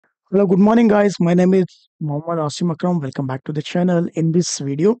Hello, good morning, guys. My name is Mohammad Asim Akram. Welcome back to the channel. In this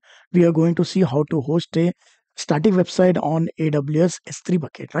video, we are going to see how to host a static website on AWS S3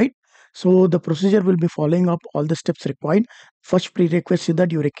 bucket, right? So the procedure will be following up all the steps required. First prerequisite is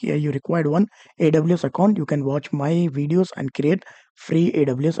that you required one AWS account. You can watch my videos and create free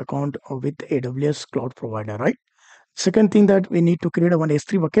AWS account with AWS cloud provider, right? Second thing that we need to create a one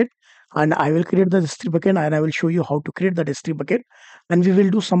S3 bucket, and I will create the S3 bucket and I will show you how to create that S3 bucket, and we will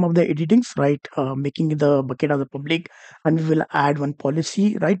do some of the editings, right? Making the bucket as a public, and we will add one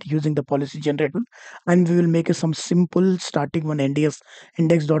policy, right? Using the policy generator, and we will make some simple starting one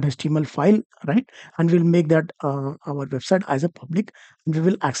index.html file, right? And we'll make that our website as a public, and we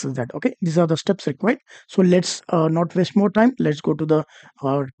will access that. Okay, these are the steps required. So let's not waste more time. Let's go to the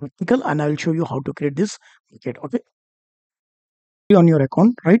practical, and I will show you how to create this bucket. Okay, on your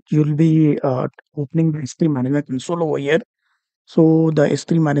account, right? You'll be opening the S3 management console over here. So the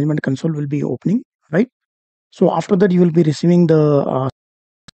S3 management console will be opening, right? So after that, you will be receiving the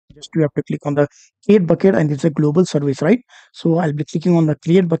just you have to click on the create bucket, and it's a global service, right? So I'll be clicking on the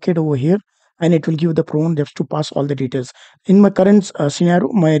create bucket over here, and it will give the prone just to pass all the details. In my current scenario,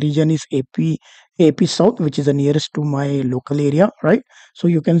 my region is AP South, which is the nearest to my local area, right? So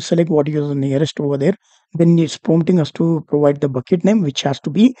you can select what is the nearest over there. Then it's prompting us to provide the bucket name, which has to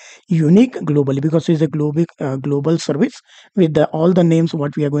be unique globally, because it's a global service with all the names.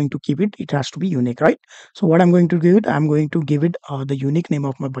 What we are going to keep it, it has to be unique, right? So what I'm going to give it, I'm going to give it the unique name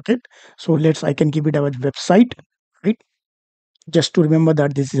of my bucket. So I can give it our website, right? Just to remember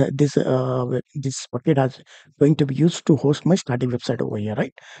that this bucket has going to be used to host my static website over here,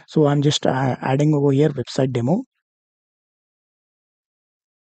 right? So I'm just adding over here website demo.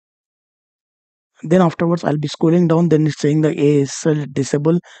 Then afterwards, I'll be scrolling down. Then it's saying the ASL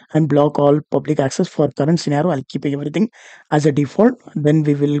disable and block all public access. For current scenario, I'll keep everything as a default. Then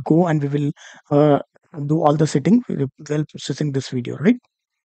we will go and we will do all the setting while processing this video, right?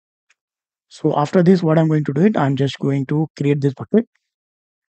 So after this, what I'm going to do it, I'm just going to create this bucket.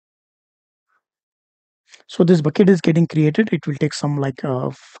 So this bucket is getting created. It will take some like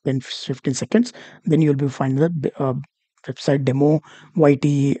 10 15 seconds. Then you'll be find the website demo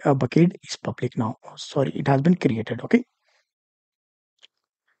YT bucket is public now. Sorry, it has been created. Okay.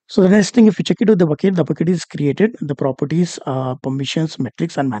 So the next thing, if you check it with the bucket is created. The properties, permissions,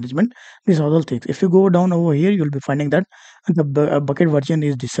 metrics, and management. These are all things. If you go down over here, you'll be finding that the bucket version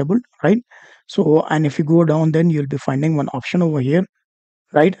is disabled, right? So, and if you go down, then you'll be finding one option over here,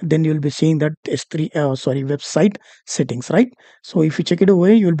 right? Then you'll be seeing that S3, website settings, right? So if you check it over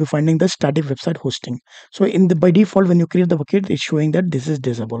here, you'll be finding the static website hosting. So in the by default, when you create the bucket, it's showing that this is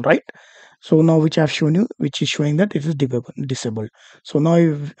disabled, right? So now which I've shown you, which is showing that it is disabled. So now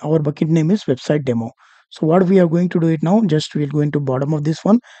our bucket name is website demo. So what we are going to do it now, just we'll go into bottom of this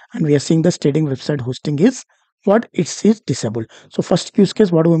one, and we are seeing the static website hosting is what it says disabled. So first use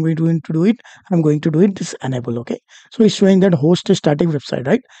case, what I'm going to do it, I'm going to do it this enable. Okay, so it's showing that host a static website,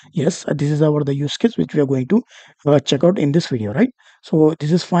 right? Yes, this is our the use case which we are going to check out in this video, right? So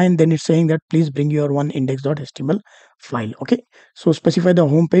this is fine. Then it's saying that please bring your one index.html file. Okay, so specify the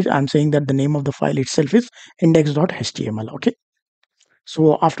home page. I'm saying that the name of the file itself is index.html. Okay,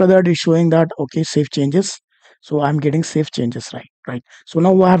 so after that it's showing that okay, save changes. So I'm getting save changes, right. So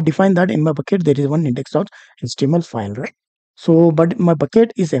now I have defined that in my bucket there is one index.html file, right? So but my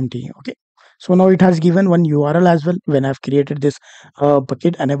bucket is empty. Okay, so now it has given one URL as well when I've created this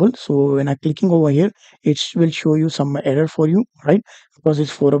bucket enable. So when I'm clicking over here, it will show you some error for you, right? Because it's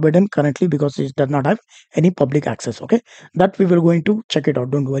forbidden currently, because it does not have any public access. Okay, that we will going to check it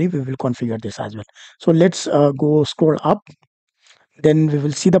out. Don't worry, we will configure this as well. So let's go scroll up. Then we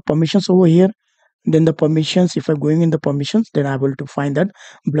will see the permissions over here. Then the permissions, if I'm going in the permissions, then I'm able to find that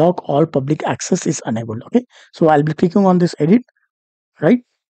block all public access is enabled. Okay, so I'll be clicking on this edit, right?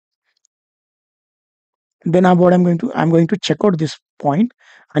 Then what I'm going to check out this point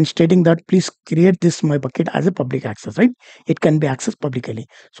and stating that please create this my bucket as a public access, right? It can be accessed publicly.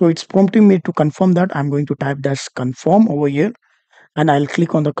 So it's prompting me to confirm that. I'm going to type dash confirm over here, and I'll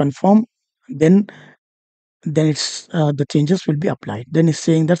click on the confirm. Then then it's the changes will be applied. Then it's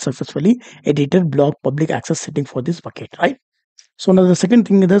saying that successfully edited block public access setting for this bucket, right? So now the second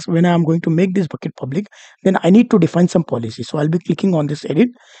thing is when I'm going to make this bucket public, then I need to define some policy. So I'll be clicking on this edit,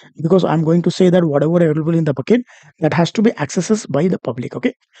 because I'm going to say that whatever available in the bucket, that has to be accessed by the public.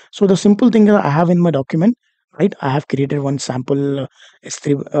 Okay, so the simple thing that I have in my document, right? I have created one sample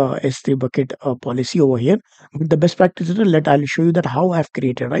S3 bucket policy over here. But the best practice is I'll show you that how I've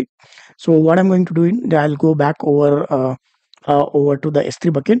created, right? So what I'm going to do is I'll go back over over to the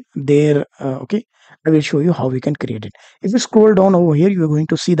S3 bucket there. Okay, I will show you how we can create it. If you scroll down over here, you are going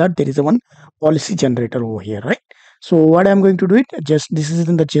to see that there is a one policy generator over here, right? So what I'm going to do it, just this is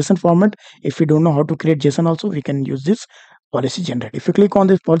in the JSON format. If you don't know how to create JSON also, we can use this policy generate. If you click on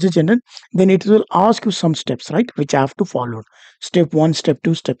this policy generate, then it will ask you some steps, right, which I have to follow. Step 1, step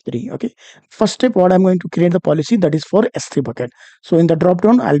 2, step 3. Okay, first step, what I'm going to create the policy that is for S3 bucket. So in the drop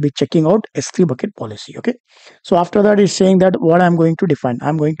down, I'll be checking out S3 bucket policy. Okay, so after that is saying that what I'm going to define,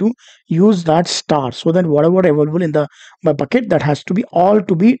 I'm going to use that star, so that whatever available in the my bucket, that has to be all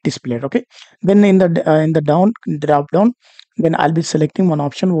to be displayed. Okay, then in the down drop down, then I'll be selecting one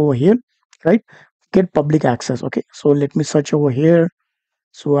option over here, right, get public access. Okay, so let me search over here.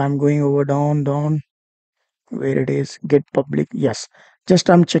 So I'm going over down where it is get public. Yes, just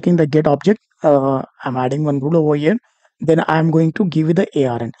I'm checking the get object. I'm adding one rule over here. Then I'm going to give it the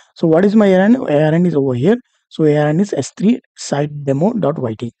ARN. So what is my ARN is over here. So ARN is S3 site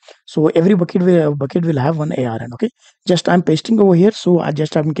demo.yt. So every bucket will have one ARN. Okay, just I'm pasting over here. So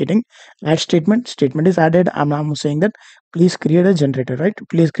I'm getting add statement is added. I'm saying that please create a generator, right,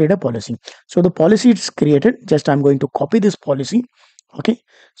 please create a policy. So the policy is created. Just I'm going to copy this policy. Okay,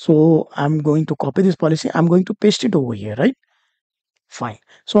 so I'm going to copy this policy, I'm going to paste it over here, right? Fine.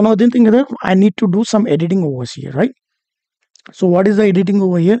 So now the thing is that I need to do some editing over here, right? So what is the editing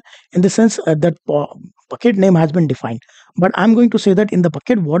over here? In the sense that bucket name has been defined, but I'm going to say that in the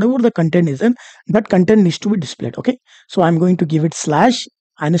bucket, whatever the content is in, that content needs to be displayed. Okay, so I'm going to give it slash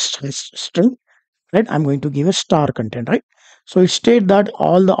and a string, right? I'm going to give a star content, right? So it state that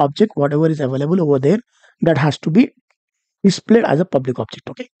all the object whatever is available over there, that has to be displayed as a public object.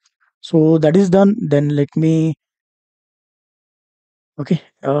 Okay, so that is done. Then let me, okay,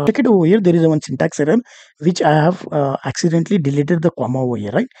 check it over here. There is a one syntax error which I have accidentally deleted the comma over here,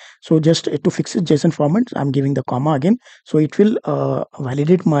 right? So just to fix it, JSON format, I'm giving the comma again, so it will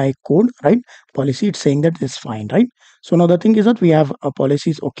validate my code, right? Policy, it's saying that it's fine, right? So now the thing is that we have a policy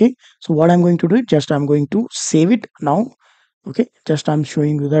is okay. So what I'm going to do it, just I'm going to save it now. Okay, just I'm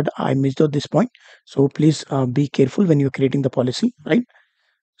showing you that I missed out this point, so please be careful when you're creating the policy, right?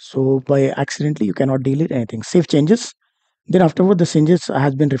 So by accidentally you cannot delete anything. Save changes. Then afterward the changes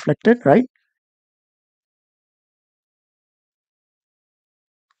has been reflected, right?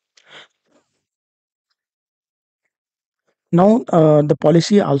 Now the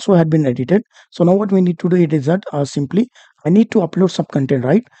policy also had been edited. So now what we need to do it is that simply I need to upload some content,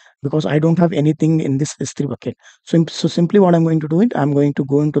 right? Because I don't have anything in this S3 bucket. So simply what I'm going to do it, I'm going to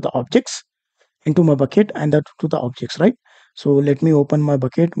go into the objects, into my bucket, and that to the objects, right? So let me open my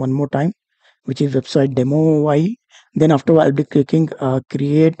bucket one more time, which is website demo y. Then after I'll be clicking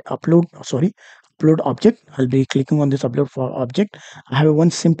create upload, sorry, upload object. I'll be clicking on this upload for object. I have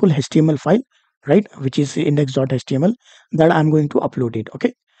one simple HTML file, right, which is index.html, that I'm going to upload it.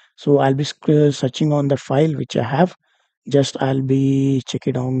 Okay, so I'll be searching on the file which I have. Just I'll be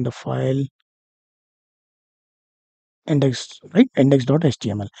checking on the file index, right,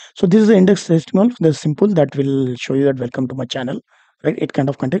 index.html. So this is the index.html, the simple that will show you that welcome to my channel, right? It kind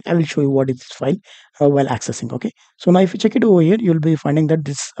of content, I will show you what is this file while accessing. Okay, so now if you check it over here, you'll be finding that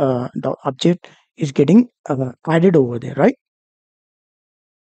this object is getting added over there, right?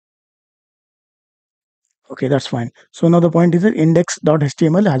 Okay, that's fine. So now the point is that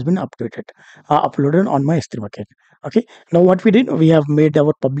index.html has been uploaded on my S3 bucket. Okay, now what we did, we have made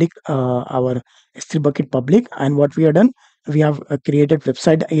our public, our S3 bucket public, and what we have done, we have created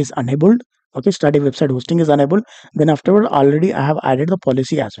website is enabled. Okay, static website hosting is enabled. Then afterward, already I have added the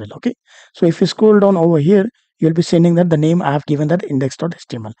policy as well. Okay, so if you scroll down over here, you'll be seeing that the name I have given that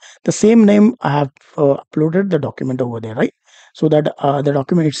index.html. The same name I have uploaded the document over there, right? So that the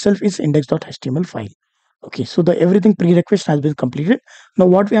document itself is index.html file. Okay, so the everything prerequisite has been completed. Now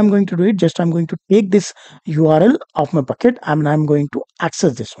what we am going to do it, just I'm going to take this URL of my bucket and I'm going to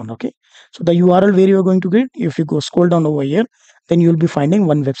access this one. Okay, so the URL where you are going to get, if you go scroll down over here, then you'll be finding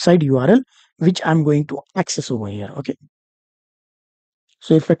one website URL which I'm going to access over here. Okay,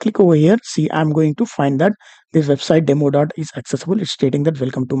 so if I click over here, see, I'm going to find that this website demo dot is accessible. It's stating that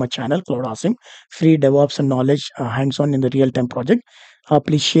welcome to my channel, Cloud Awesome, free DevOps and knowledge, hands-on in the real-time project.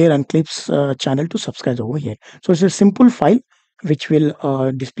 Please share and clips channel to subscribe over here. So it's a simple file which will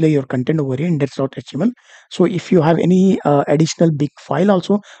display your content over here in index.html. So if you have any additional big file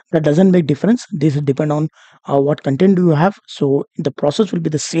also, that doesn't make difference. This will depend on what content do you have. So the process will be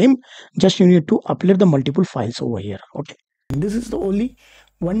the same. Just you need to upload the multiple files over here. Okay. This is the only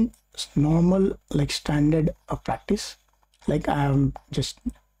one normal like standard practice, like I am just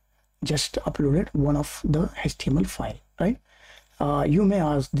uploaded one of the HTML file, right? You may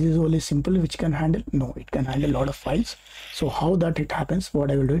ask, this is only simple which can handle? No, it can handle a lot of files. So how that it happens, what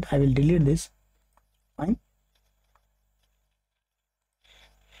I will do it, I will delete this. Fine.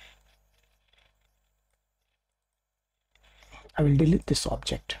 I will delete this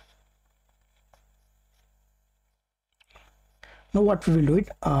object. Now what we will do it,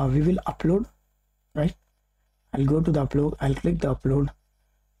 we will upload, right? I'll go to the upload, I'll click the upload,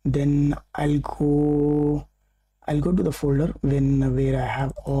 then I'll go to the folder where I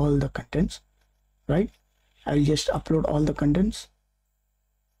have all the contents, right? I'll just upload all the contents,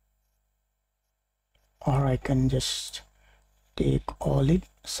 or I can just take all it,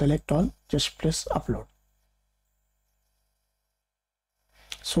 select all, just press upload.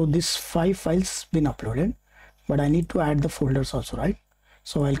 So this 5 files been uploaded, but I need to add the folders also, right?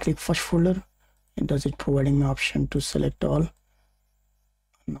 So I'll click first folder. Does it providing me option to select all?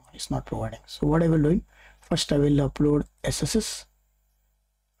 No, it's not providing. So what I will do, first I will upload SSS,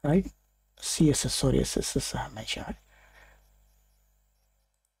 right? CSS, sorry, SSS I mentioned.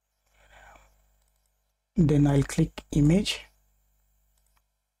 Then I'll click image.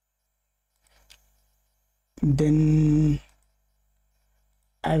 Then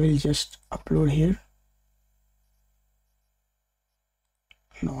I will just upload here.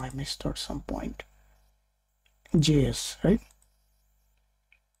 No, I missed out some point. JS, right?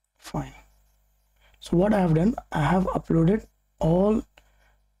 Fine. So what I have done, I have uploaded all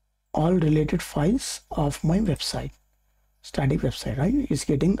related files of my website, static website, right? Is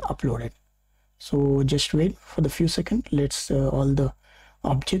getting uploaded. So just wait for the few seconds. Let's all the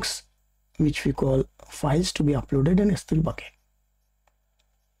objects which we call files to be uploaded in S3 bucket.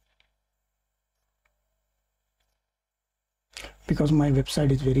 Because my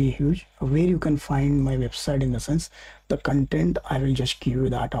website is very huge, where you can find my website in the sense the content, I will just give you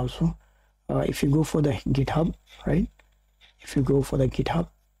that also. If you go for the GitHub, right? If you go for the GitHub,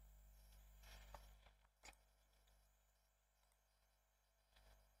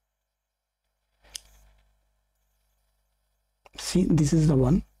 see, this is the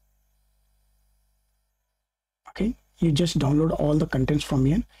one. Okay, you just download all the contents from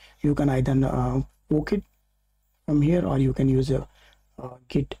here. You can either poke it from here, or you can use a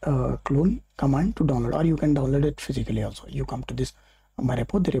git clone command to download, or you can download it physically also. You come to this my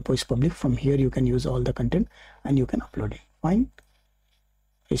repo, the repo is public. From here you can use all the content and you can upload it. Fine.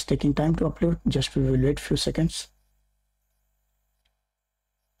 It's taking time to upload, just we will wait few seconds.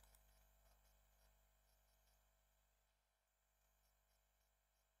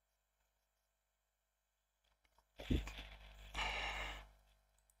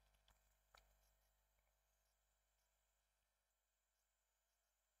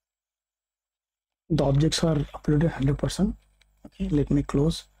 The objects are uploaded 100%. Okay, let me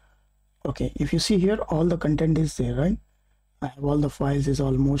close. Okay, if you see here, all the content is there, right? I have all the files is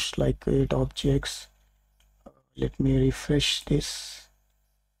almost like 8 objects. Let me refresh this.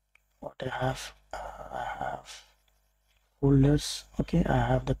 What I have folders. Okay, I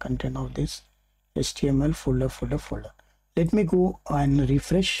have the content of this HTML folder. Let me go and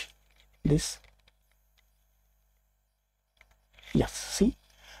refresh this. Yes, see,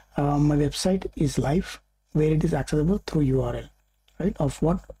 my website is live, where it is accessible through URL, right, of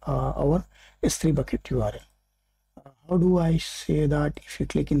what our S3 bucket URL. How do I say that? If you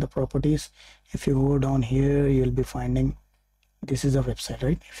click in the properties, if you go down here, you'll be finding this is a website,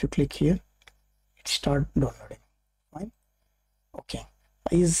 right? If you click here, it start downloading. Fine. Okay,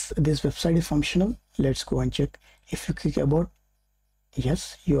 is this website is functional? Let's go and check. If you click about,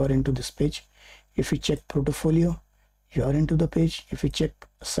 yes, you are into this page. If you check portfolio, you are into the page. If you check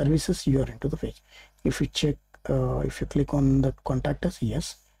services, you are into the page. If you check if you click on the contact us,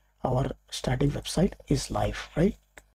 yes, our static website is live, right?